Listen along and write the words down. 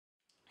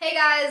Hey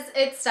guys,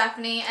 it's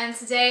Stephanie, and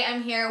today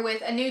I'm here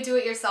with a new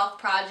do-it-yourself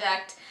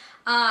project.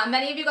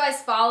 Many of you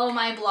guys follow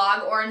my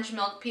blog, Orange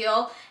Milk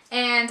Peel,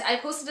 and I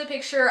posted a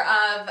picture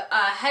of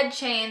a head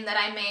chain that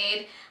I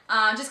made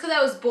just because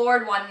I was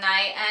bored one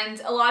night, and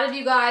a lot of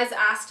you guys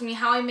asked me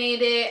how I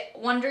made it,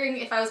 wondering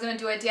if I was going to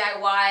do a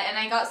DIY, and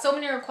I got so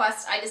many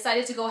requests I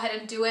decided to go ahead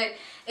and do it.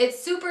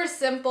 It's super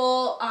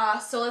simple,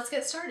 so let's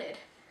get started.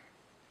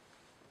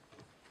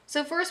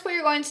 So first what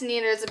you're going to need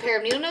is a pair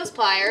of needle nose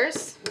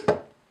pliers,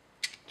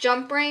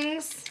 jump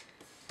rings,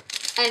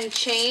 and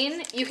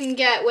chain. You can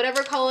get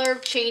whatever color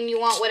of chain you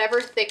want,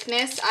 whatever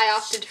thickness. I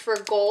opted for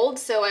gold,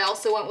 so I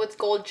also went with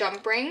gold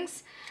jump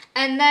rings.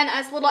 And then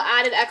as a little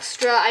added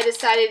extra, I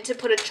decided to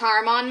put a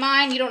charm on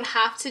mine. You don't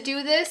have to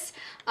do this.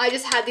 I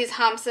just had these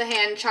humps of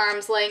hand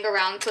charms laying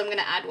around, so I'm going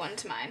to add one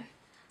to mine.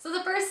 So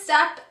the first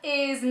step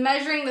is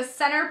measuring the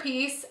center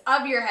piece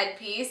of your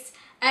headpiece.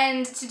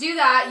 And to do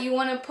that, you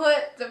want to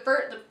put the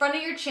front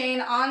of your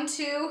chain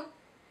onto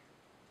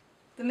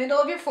the middle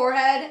of your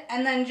forehead,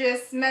 and then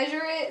just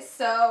measure it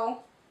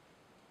so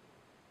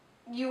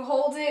you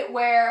hold it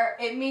where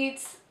it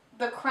meets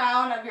the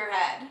crown of your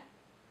head.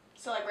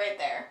 So like right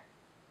there.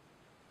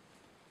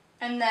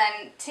 And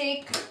then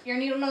take your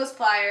needle nose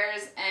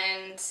pliers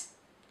and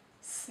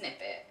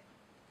snip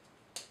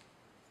it.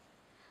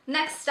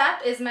 Next step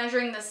is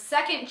measuring the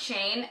second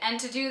chain, and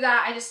to do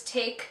that I just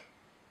take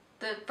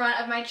the front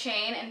of my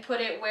chain and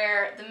put it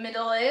where the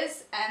middle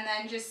is, and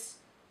then just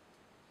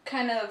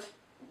kind of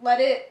let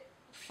it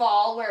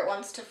fall where it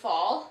wants to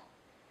fall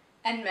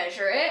and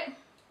measure it.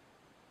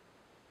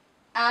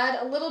 Add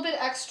a little bit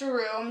extra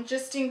room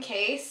just in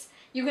case.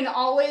 You can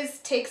always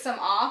take some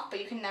off,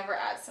 but you can never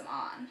add some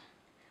on.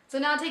 So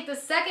now take the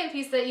second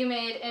piece that you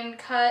made and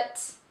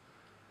cut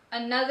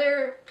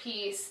another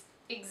piece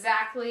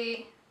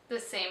exactly the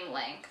same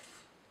length.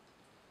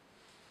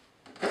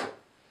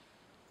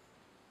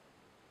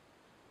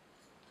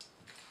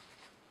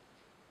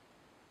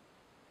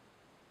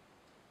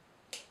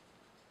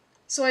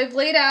 So I've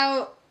laid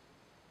out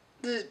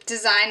the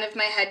design of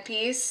my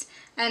headpiece,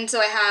 and so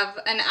I have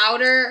an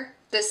outer,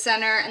 the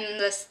center, and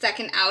the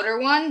second outer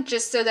one,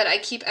 just so that I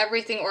keep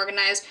everything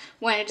organized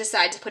when I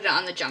decide to put it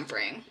on the jump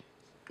ring.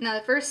 Now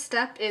the first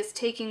step is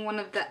taking one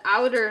of the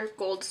outer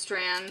gold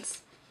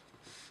strands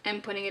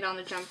and putting it on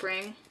the jump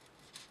ring.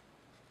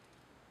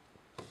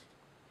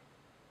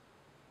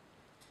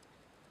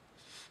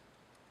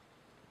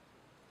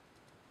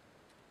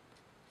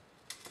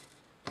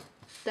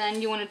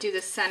 Then you want to do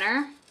the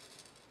center.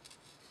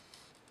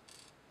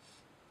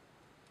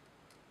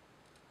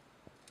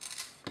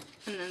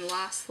 And then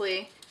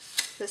lastly,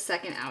 the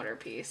second outer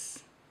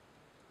piece.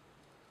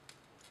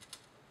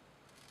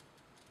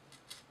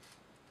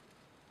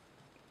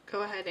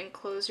 Go ahead and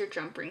close your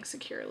jump ring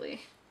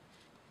securely.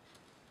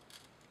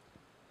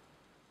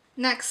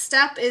 Next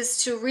step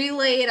is to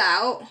relay it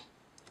out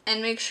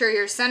and make sure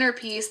your center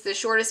piece, the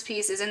shortest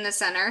piece, is in the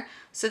center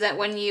so that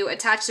when you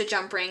attach the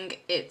jump ring,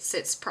 it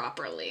sits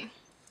properly.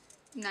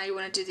 Now you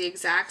want to do the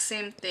exact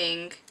same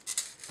thing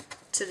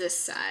to this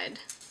side.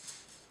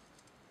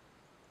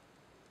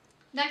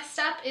 Next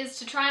step is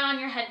to try on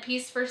your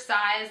headpiece for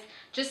size,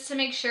 just to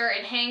make sure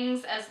it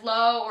hangs as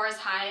low or as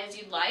high as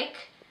you'd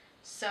like.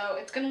 So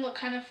it's going to look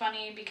kind of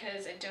funny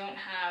because I don't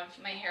have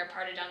my hair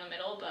parted down the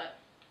middle, but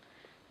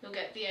you'll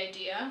get the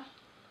idea.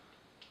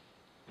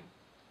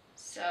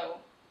 So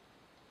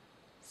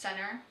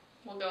center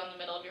will go in the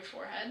middle of your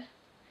forehead.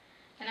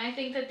 And I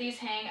think that these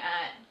hang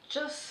at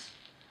just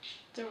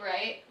the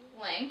right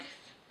length.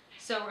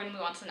 So we're going to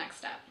move on to the next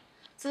step.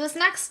 So this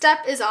next step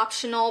is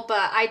optional,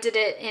 but I did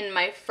it in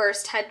my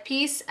first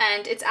headpiece,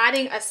 and it's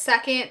adding a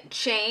second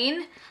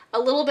chain a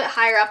little bit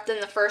higher up than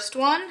the first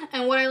one.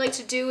 And what I like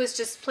to do is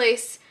just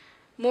place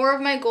more of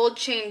my gold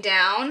chain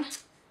down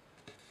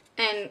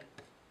and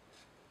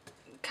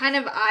kind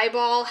of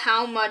eyeball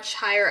how much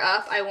higher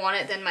up I want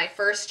it than my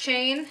first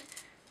chain.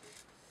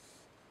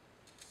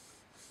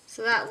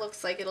 So that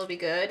looks like it'll be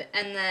good.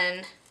 And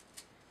then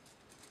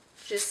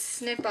just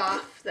snip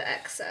off the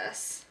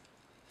excess.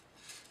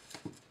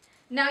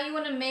 Now you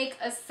want to make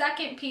a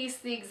second piece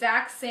the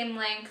exact same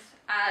length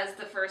as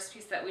the first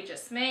piece that we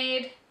just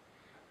made.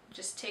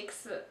 Just take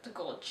the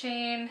gold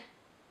chain,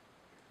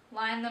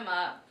 line them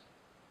up,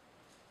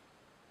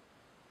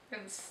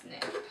 and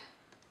snip.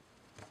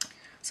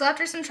 So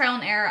after some trial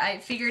and error, I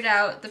figured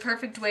out the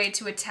perfect way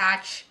to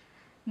attach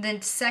the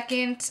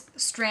second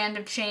strand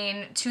of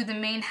chain to the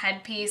main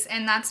headpiece,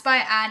 and that's by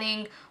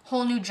adding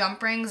whole new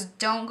jump rings.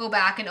 Don't go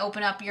back and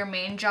open up your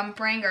main jump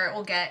ring or it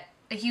will get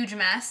a huge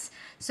mess.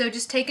 So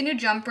just take a new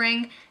jump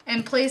ring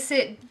and place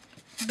it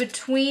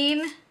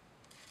between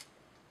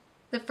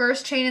the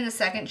first chain and the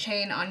second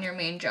chain on your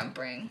main jump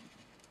ring.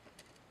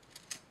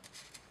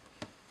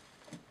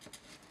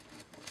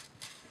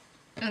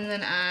 And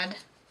then add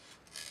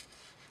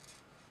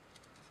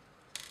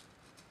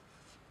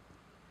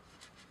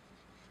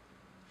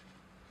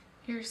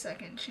your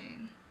second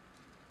chain.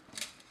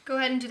 Go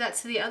ahead and do that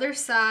to the other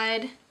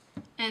side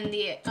and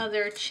the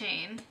other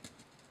chain.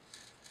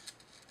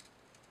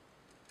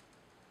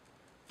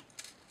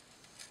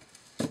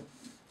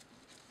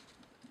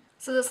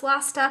 So this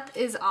last step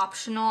is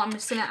optional. I'm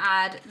just gonna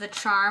add the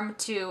charm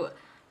to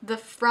the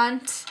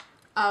front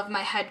of my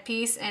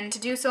headpiece, and to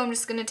do so I'm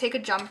just gonna take a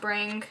jump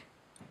ring,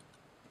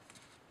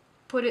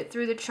 put it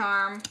through the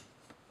charm,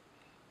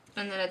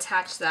 and then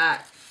attach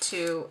that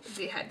to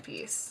the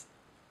headpiece.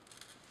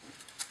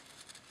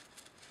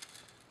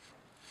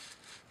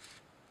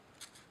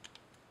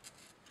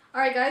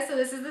 Alright guys, so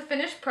this is the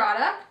finished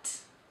product.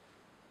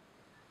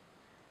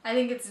 I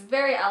think it's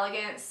very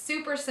elegant,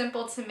 super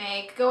simple to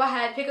make. Go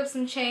ahead, pick up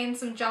some chains,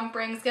 some jump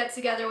rings, get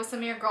together with some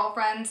of your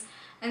girlfriends,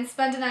 and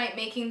spend a night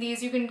making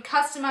these. You can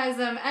customize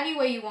them any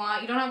way you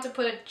want. You don't have to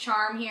put a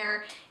charm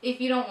here if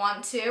you don't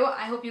want to.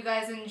 I hope you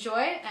guys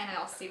enjoy, and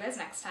I'll see you guys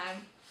next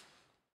time.